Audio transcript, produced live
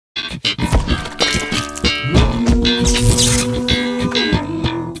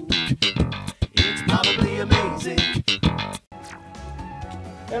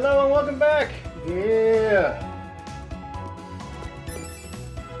welcome back. Yeah.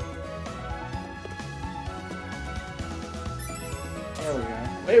 There we go.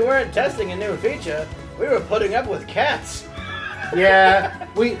 We weren't testing a new feature. We were putting up with cats. Yeah,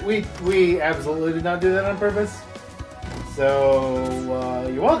 we absolutely did not do that on purpose. So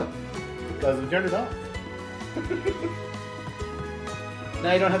you're welcome, because we turned it off.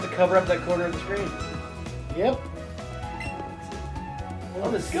 Now you don't have to cover up that corner of the screen. Yep.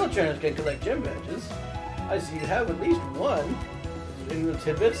 Well, the skill trainers can collect gym badges. I see you have at least one. In the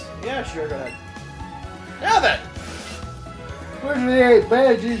tidbits? Yeah, sure, go ahead. Now then! Which of the 8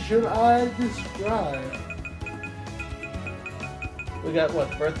 badges should I describe? We got what?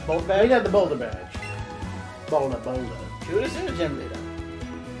 Bolt badge? We got the boulder badge. Boulder. Shoot us in a gym leader.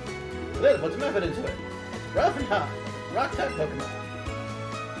 Let's put some effort into it. It's rough and hard. Rock type Pokemon.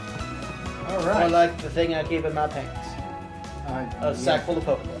 Alright. Or like the thing I keep in my pants. A sack full of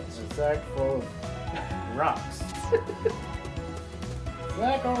Pokeballs. A sack full of rocks.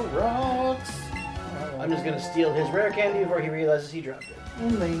 Sack of rocks. I'm just gonna steal his rare candy before he realizes he dropped it.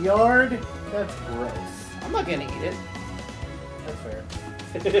 In the yard? That's gross. I'm not gonna eat it. That's fair.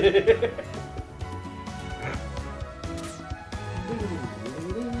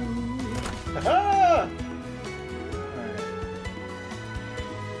 Aha! Alright.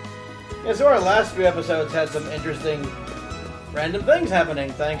 Yeah, so our last few episodes had some interesting random things happening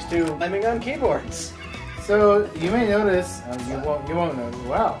thanks to climbing on keyboards. So you may notice, you won't notice.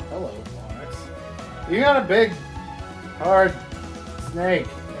 Wow, hello, Onyx. You got a big, hard snake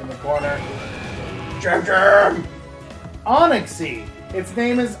in the corner. Germ! Onyxy. Its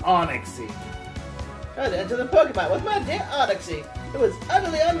name is Onyxy. Tried to enter the Pokemon with my dear Onyxy. It was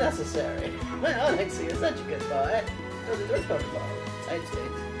utterly unnecessary. My Onyxy is such a good boy. Goes into his Pokeball. Tight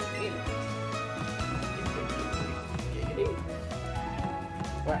space.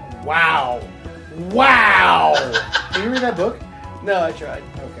 Wow. Wow. Can you read that book? No, I tried.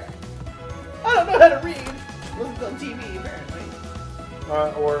 Okay. I don't know how to read. It wasn't on TV, apparently.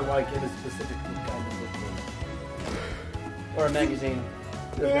 Or like in a specific kind of book. Or a magazine.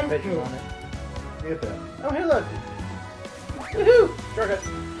 There's a picture on it. Get that. Oh, hey, look. Woohoo! Shortcut.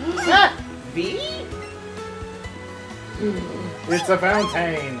 Ah! V? It's a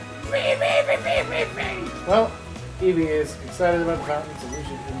fountain. Well, Eevee is excited about the fountain, so we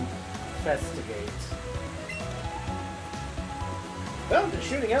should investigate. Fountain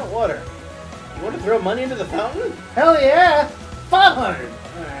shooting out water. You want to throw money into the fountain? Hell yeah! 500!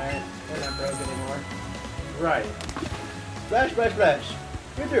 Alright, we're not broke anymore. Right. Splash, splash, splash.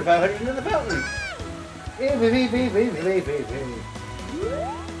 You threw 500 into the fountain.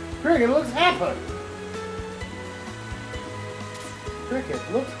 Cricket looks happy. Cricket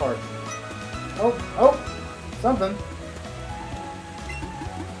looks hard. Oh, something.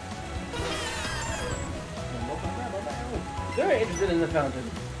 Very interested in the fountain.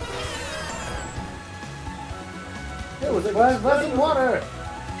 It was pleasant water.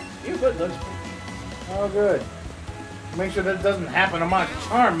 Your foot looks... Oh, good. Make sure that doesn't happen to my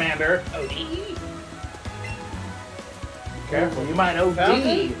Charmander. OD? Careful, you might OD.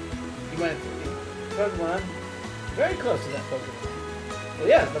 Fountain? You might... Pokemon. Very close to that Pokemon. Well,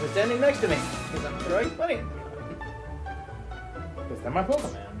 yeah, but it's standing next to me. Because I'm throwing money. Because they're my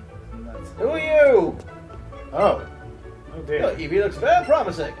Pokemon. Who are you? Oh. Oh, dear. Well, Eevee looks very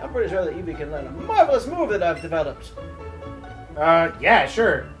promising. I'm pretty sure that Eevee can learn a marvelous move that I've developed. Yeah,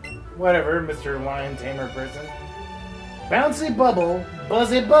 sure. Whatever, Mr. Lion Tamer person. Bouncy bubble,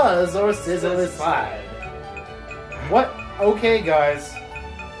 buzzy buzz, or sizzly slide. What? Okay, guys.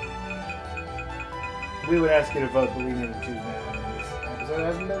 We would ask you to vote, but we need to choose now. This episode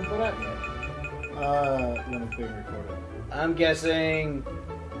hasn't been put out yet. When it's being recorded. I'm guessing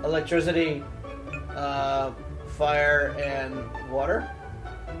electricity, fire, and water.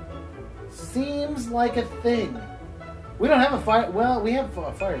 Seems like a thing. We don't have a fire. Well, we have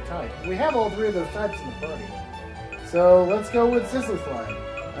a fire type. We have all 3 of those types in the party. So let's go with Sizzly Slide.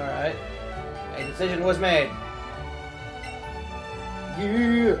 Alright. A decision was made.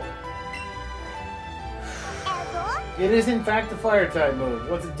 Yeah. It is in fact a fire type move.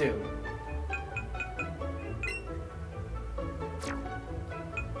 What's it do?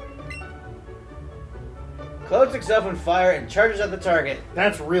 Clothes itself on fire and charges at the target.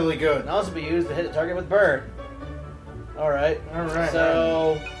 That's really good. Can also be used to hit a target with bird. Alright. Alright.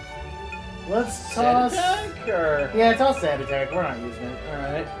 So... Let's Sand toss... attack, or... Yeah, toss Sand Attack. We're not using it.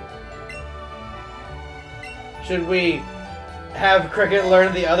 Alright. Should we have Cricket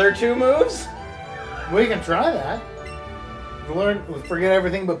learn the other 2 moves? We can try that. Forget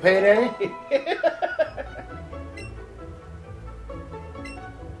everything but payday.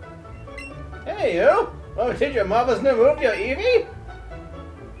 Hey, you! Oh, did your marvelous new move, your Eevee?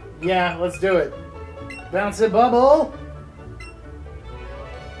 Yeah, let's do it. Bounce it, bubble.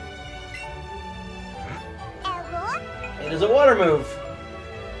 It is a water move.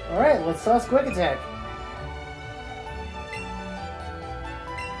 Alright, let's toss quick attack.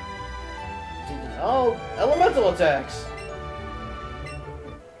 All elemental attacks.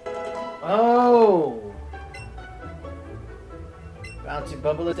 Oh. Bouncy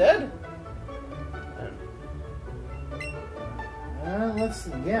Bubble is dead.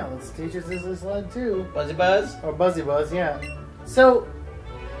 Let's teach us this slide too. Buzzy Buzz. Or Buzzy Buzz, yeah. So,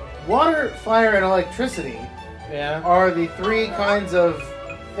 water, fire, and electricity Yeah. are the three kinds of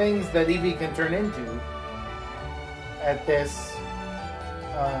things that Eevee can turn into at this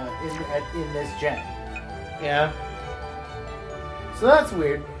in this gen. Yeah. So that's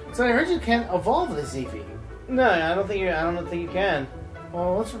weird. So I heard you can't evolve this Eevee. No, I don't think you can.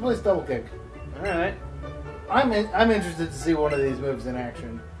 Well, let's replace double kick. All right. I'm interested to see one of these moves in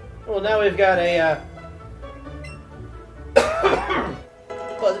action. Well, now we've got a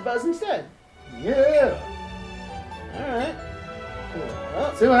Buzzy Buzz instead. Yeah. All right. Cool.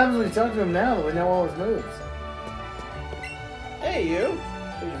 Well, See what happens when you talk to him now that we know all his moves. hey, you.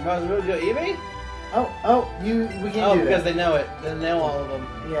 Did your mother's move go Eevee? We can't Oh, do because that. they know it. They know all of them.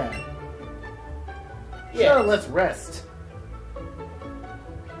 Yeah. Yeah. Sure, let's rest.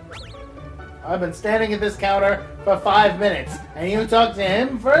 I've been standing at this counter for 5 minutes, and you talk to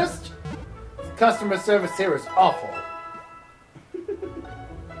him first? Customer service here is awful.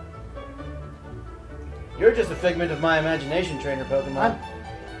 You're just a figment of my imagination, trainer Pokemon.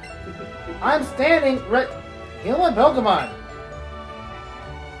 I'm standing right. Heal my Pokemon.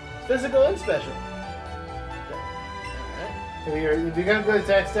 Physical and special. Alright. If you got a good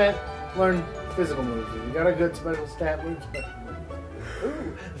attack stat, learn physical moves. If you got a good special stat, learn special moves.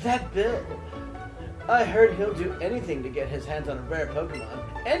 Ooh, that Bill. I heard he'll do anything to get his hands on a rare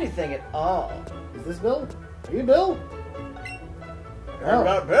Pokemon. Anything at all. Is this Bill? Are you Bill? Heard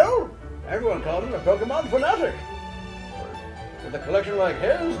about Bill? Everyone called him a Pokemon fanatic. With a collection like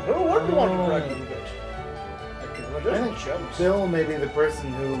his, who wouldn't want to practice it? I think Bill may be the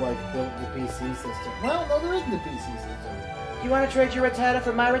person who built the PC system. Well, no, there isn't a PC system. You want to trade your Rattata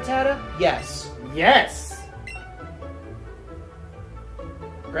for my Rattata? Yes. Yes.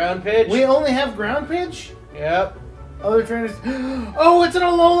 Ground pitch? We only have ground pitch. Yep. Other trainers. Oh, it's an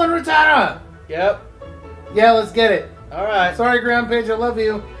Alolan Rattata. Yep. Yeah, let's get it. Alright. Sorry, ground pitch. I love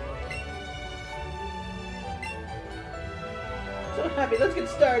you. So happy. Let's get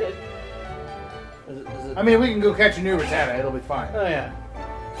started. Is it... I mean, we can go catch a new Rattata. It'll be fine. Oh, yeah.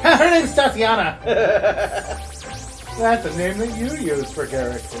 Her name's Tatiana. That's a name that you use for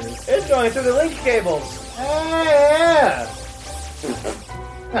characters. It's going through the link cables. Yeah.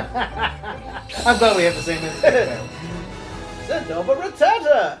 I'm glad we have the same instinct. Send over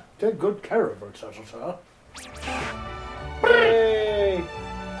Rattata. Take good care of Rattata. Yay.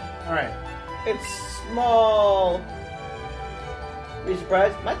 Alright. It's small. Are you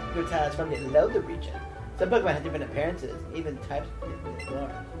surprised? My Rattata is from the Alola region. Some Pokemon have different appearances, even types in the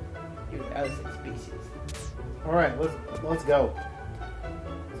form. Even other species. Alright, let's go.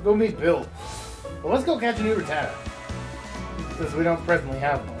 Let's go meet Bill. Well, let's go catch a new Rattata. Since we don't presently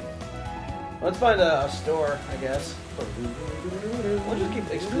have one. Let's find a store, I guess. We'll just keep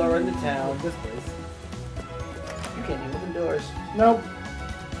exploring the town. This place. You can't even open doors. Nope.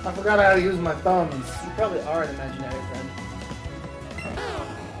 I forgot how to use my thumbs. You probably are an imaginary friend.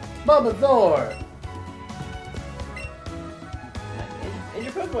 Bulbasaur! And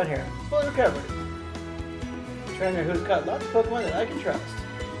your Pokemon here. Fully recovered. A trainer who's caught lots of Pokemon that I can trust.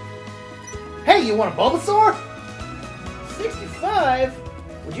 Hey, you want a Bulbasaur? 65?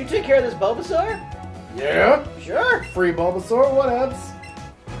 Would you take care of this Bulbasaur? Yeah. Sure. Free Bulbasaur, whatevs.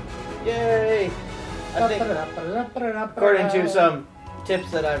 Yay. I think, according to some tips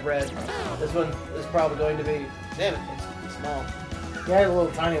that I've read, this one is probably going to be... Damn it, it's small. Yeah, a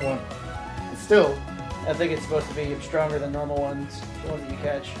little tiny one. But still. I think it's supposed to be stronger than normal ones, the ones that you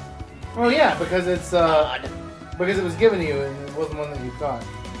catch. Oh yeah, because it's God. because it was given to you and it wasn't one that you caught.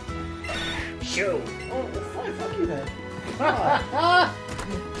 Shoo. Oh, well, fine, fuck you then. God.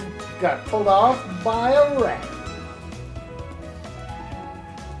 Got pulled off by a rat.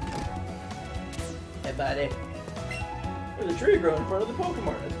 Hey, buddy. There's a tree growing in front of the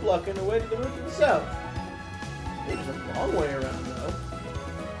Pokemon. It's blocking the way to the route to the south. There's a long way around, though.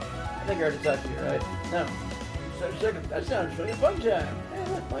 I think I already talked to you, right? No. That sounds like a fun time. Hey,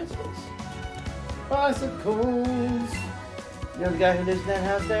 look, bicycles. Bicycles. You know the guy who lives in that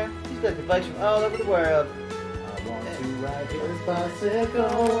house there? He's collected bikes from all over the world. I want to ride his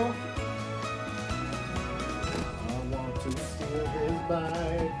bicycle.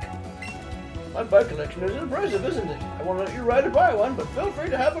 bike. My bike collection is impressive, isn't it? I won't let you ride or buy one, but feel free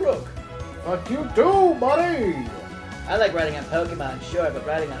to have a look. Fuck you too, buddy! I like riding on Pokemon, sure, but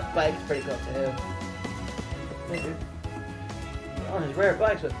riding on a bike is pretty cool too. On his rare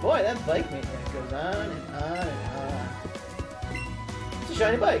bikes, but boy, that bike maintenance goes on and on and on. It's a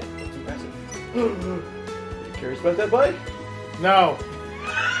shiny bike. It's impressive. You curious about that bike? No.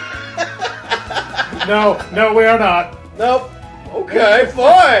 No, we are not. Nope. Okay,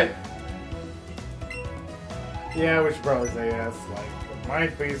 fine. Yeah, we should probably say yes. Like, it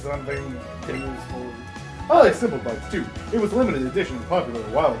might be something useful. I like simple bikes too. It was limited edition and popular a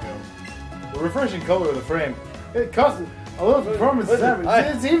while ago. The refreshing color of the frame. It costs a little performance.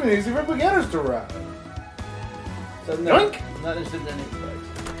 It's even easy for beginners to ride. So no, Yoink! I'm not interested in any of the bikes.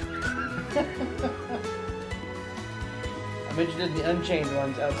 I'm interested in the unchained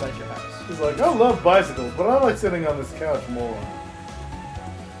ones outside your house. He's like, I love bicycles, but I like sitting on this couch more.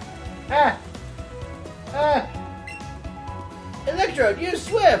 Electrode, use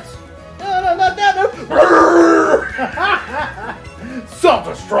Swift! No, not that! No.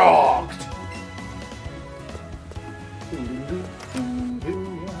 Self-destruct!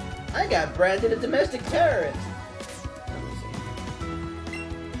 I got branded a domestic terrorist. Let me see.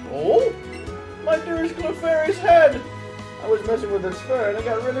 Oh? My dearest Clefairy's head! I was messing with its fur and it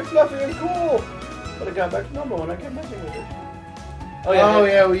got really fluffy and cool. But it got back to normal when I kept messing with it. Oh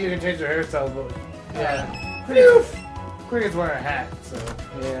yeah, well you can change your hairstyle, but yeah. Cricket's wearing a hat, so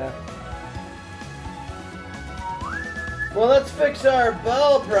yeah. Well, let's fix our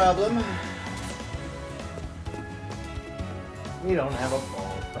ball problem. we don't have a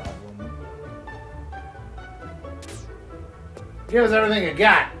ball problem. Give us everything you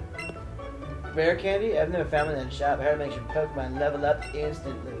got. Rare candy? I've never found one in a shop. I heard it makes your Pokemon level up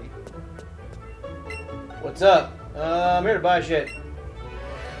instantly. What's up? I'm here to buy shit.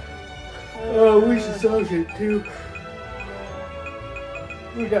 Oh, we should sell shit too.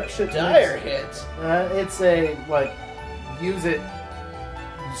 We got shit. Dire hit. It's a use it.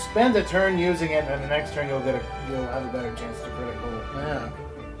 You spend a turn using it, and the next turn you'll have a better chance to critical. Yeah.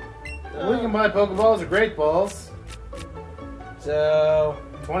 We can buy Pokeballs or Great Balls. So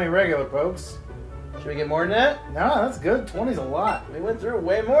 20 regular pokes. Should we get more than that? No, that's good. 20's a lot. We went through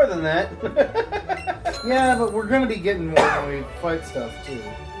way more than that. Yeah, but we're gonna be getting more when we fight stuff too.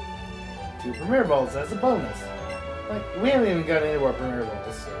 2 Premier Balls, that's a bonus. We haven't even got any of our Premier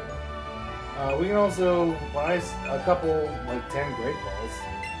Balls, so. We can also buy a couple, 10 Great Balls.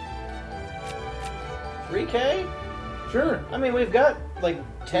 3K? Sure. I mean, we've got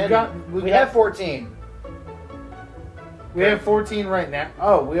 10. We got have 14. We have 14 right now.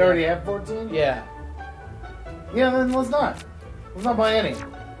 Oh, we already have 14? Yeah. Yeah, then let's not. Let's not buy any.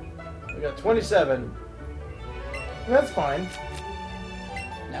 We got 27. That's fine.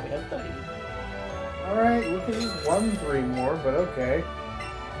 Now we have 30. Alright, we could use 3 more, but okay.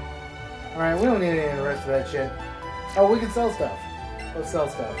 Alright, we don't need any of the rest of that shit. Oh, we can sell stuff. Let's sell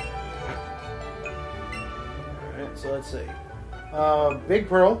stuff. Alright, so let's see. Big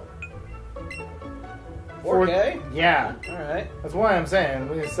Pearl. 4K? Yeah. Alright. That's why I'm saying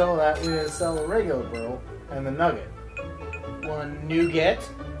we need to sell that. We need to sell the regular Pearl and the Nugget. 1 Nougat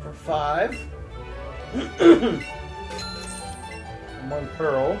for 5. And 1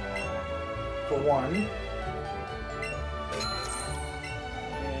 Pearl for 1.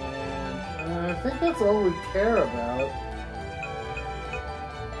 And I think that's all we care about.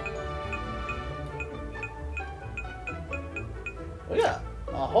 We got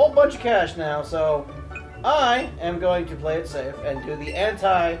a whole bunch of cash now, so I am going to play it safe and do the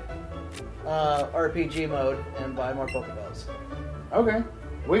anti-RPG mode and buy more Pokeballs. Okay.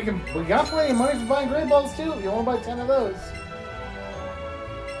 We got plenty of money for buying Great Balls too if you want to buy 10 of those.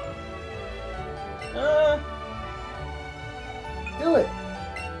 Do it.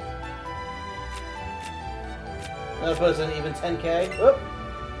 That'll put us in even 10K. Whoop.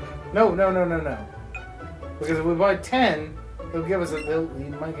 No. Because if we buy 10, he'll give us he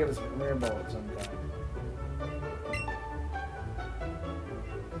might give us a Premier Ball at some time.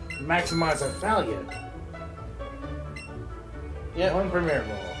 Maximize our value. Yep. 1 Premier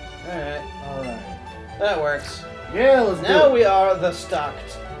Ball. Alright. That works. Yeah, let's do it. Now we are the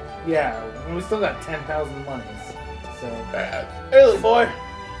stocked. Yeah, and we still got 10,000 monies. So. Hey, little boy.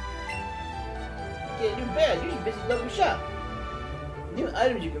 Get a new badge. You should visit the local shop. New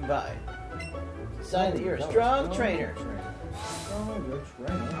items you can buy. Sign that you're a strong trainer.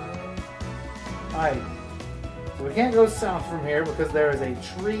 Alright. So we can't go south from here because there is a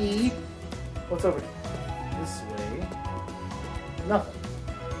tree. What's over this way? Nothing.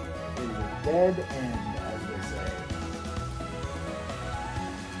 It is a dead end, as they say.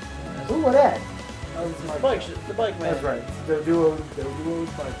 Who would that? It's the bike man. That's right. It's the duo's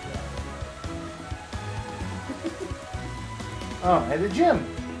bike shop. Oh, and the gym.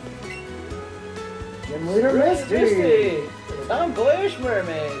 Gym leader Misty. Tomboyish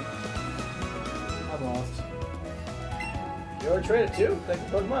mermaid. I'm lost. You're traded too? Like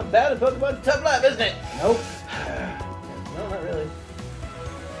Pokemon. Bad at Pokemon. Tough life, isn't it? Nope. No, not really.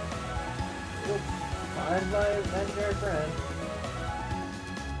 Find my imaginary friend.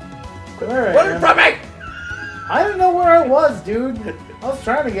 Run from me! I don't know where I was, dude. I was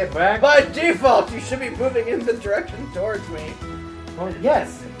trying to get back. By default, you should be moving in the direction towards me. Well,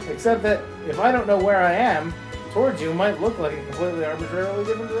 yes. Except that if I don't know where I am, towards you might look like a completely arbitrarily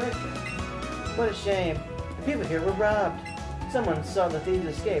different direction. What a shame. The people here were robbed. Someone saw the thieves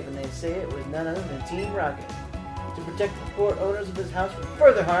escape, and they say it was none other than Team Rocket. To protect the poor owners of this house from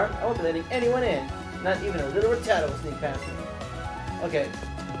further harm, I won't be letting anyone in. Not even a little Rattata will sneak past me. Okay,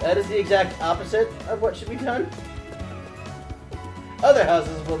 that is the exact opposite of what should be done. Other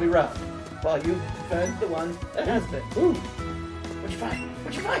houses will be robbed, while you defend the one that has been. Ooh. What'd you find?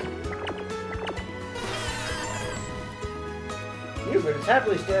 What'd you find? Hubert is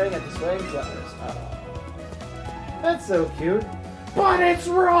happily staring at the swaying flowers. Oh. That's so cute. But it's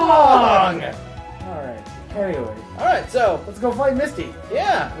wrong! Alright, anyway. Alright, so, Let's go fight Misty.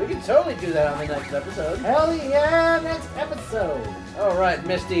 yeah, we can totally do that on the next episode. Hell yeah, next episode. Alright,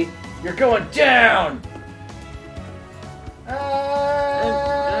 Misty, you're going down!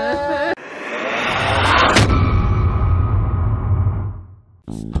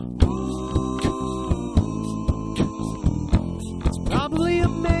 It's probably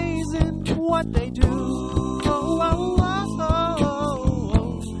amazing what they do.